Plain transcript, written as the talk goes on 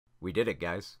We did it,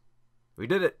 guys. We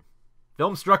did it.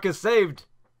 FilmStruck is saved.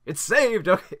 It's saved.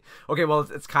 Okay. Okay, well,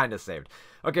 it's kind of saved.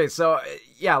 Okay, so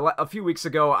yeah, a few weeks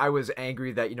ago, I was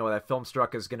angry that, that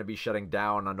FilmStruck is going to be shutting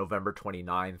down on November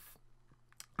 29th.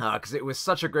 Because it was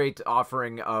such a great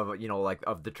offering of,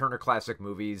 of the Turner Classic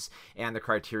Movies and the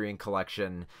Criterion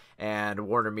Collection, and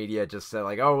Warner Media just said,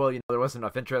 like, oh, well, there wasn't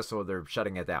enough interest, so they're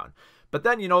shutting it down. But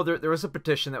then, there was a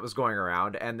petition that was going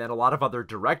around, and then a lot of other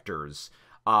directors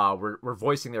were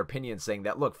voicing their opinions, saying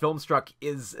that, look, FilmStruck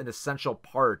is an essential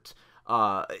part,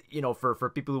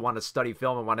 for people who want to study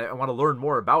film and want to learn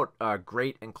more about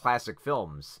great and classic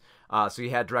films. So you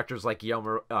had directors like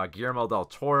Guillermo del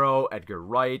Toro, Edgar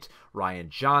Wright, Rian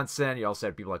Johnson. You also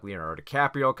had people like Leonardo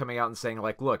DiCaprio coming out and saying,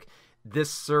 like, look, this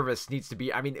service needs to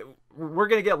be, we're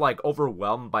going to get, like,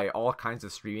 overwhelmed by all kinds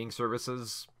of streaming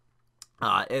services,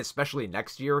 especially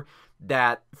next year,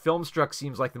 that FilmStruck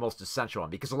seems like the most essential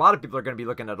one, because a lot of people are going to be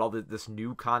looking at all this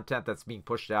new content that's being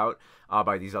pushed out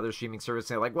by these other streaming services,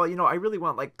 and like, well, I really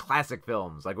want, like, classic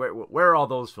films. Like, where are all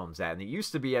those films at? And it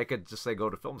used to be I could just say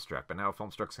go to FilmStruck, but now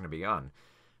FilmStruck's going to be gone.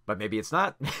 But maybe it's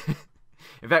not.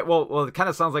 In fact, well, it kind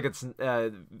of sounds like it's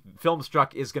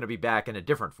FilmStruck is going to be back in a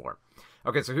different form.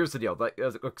 Okay, so here's the deal.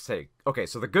 Okay,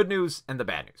 so the good news and the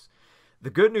bad news. The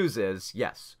good news is,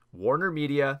 yes, Warner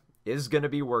Media is going to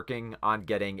be working on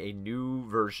getting a new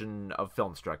version of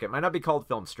FilmStruck. It might not be called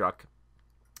FilmStruck,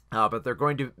 but they're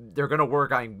going to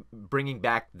work on bringing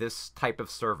back this type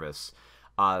of service.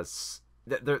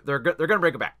 They're going to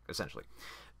bring it back, essentially.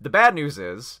 The bad news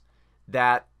is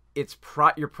that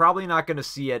you're probably not going to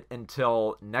see it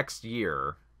until next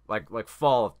year, like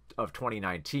fall of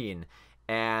 2019,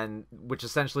 and which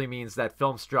essentially means that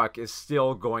FilmStruck is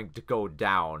still going to go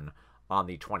down on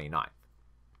the 29th.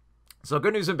 So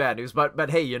good news and bad news, but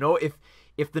hey,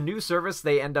 if the new service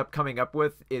they end up coming up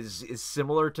with is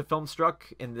similar to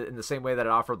FilmStruck in the same way that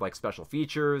it offered, like, special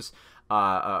features,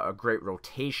 a great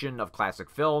rotation of classic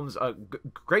films,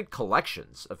 great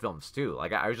collections of films too.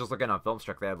 Like, I was just looking on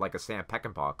FilmStruck, they had, like, a Sam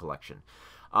Peckinpah collection.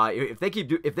 If they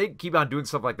keep on doing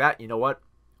stuff like that, you know what?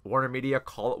 Warner Media,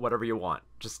 call it whatever you want.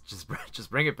 Just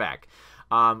bring it back.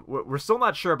 We're still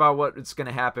not sure about what's going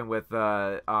to happen with.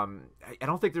 I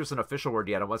don't think there's an official word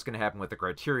yet on what's going to happen with the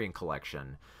Criterion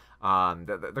Collection.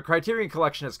 The Criterion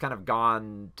Collection has kind of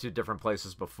gone to different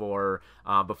places before.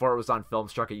 Before it was on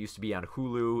FilmStruck, it used to be on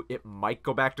Hulu. It might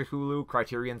go back to Hulu.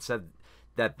 Criterion said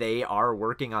that they are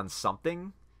working on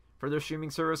something for their streaming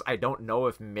service. I don't know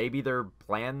if maybe their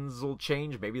plans will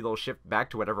change. Maybe they'll shift back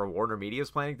to whatever Warner Media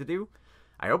is planning to do.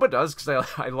 I hope it does, because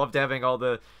I loved having all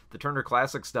the Turner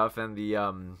Classic stuff and the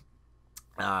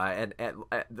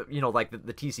like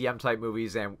the TCM type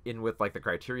movies, and in with, like, the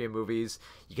Criterion movies,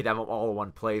 you could have them all in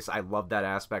one place. I love that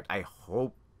aspect. I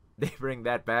hope they bring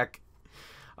that back.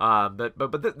 But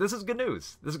this is good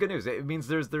news. This is good news. It means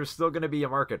there's still going to be a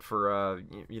market for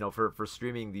for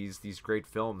streaming these great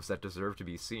films that deserve to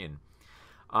be seen.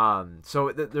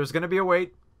 So there's going to be a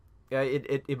wait.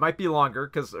 It might be longer,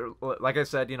 because, like I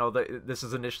said, this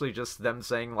is initially just them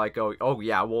saying, like, oh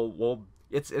yeah,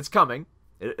 it's coming.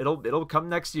 It'll come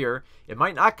next year. It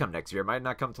might not come next year. It might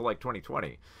not come till, like,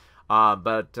 2020.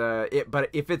 But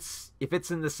if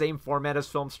it's in the same format as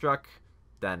FilmStruck,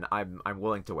 then I'm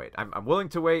willing to wait. I'm willing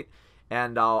to wait,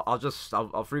 and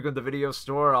I'll frequent the video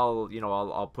store.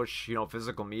 I'll push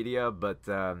physical media. But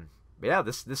yeah,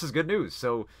 this is good news.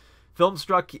 So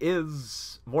FilmStruck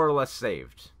is more or less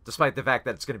saved, despite the fact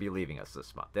that it's going to be leaving us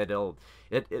this month.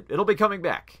 It'll be coming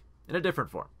back in a different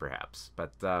form, perhaps.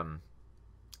 But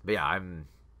yeah, I'm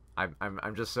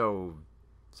just so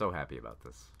happy about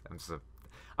this.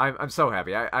 I'm so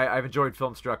happy. I've enjoyed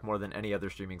FilmStruck more than any other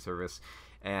streaming service,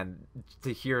 and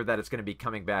to hear that it's going to be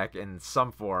coming back in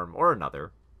some form or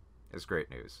another is great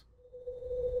news.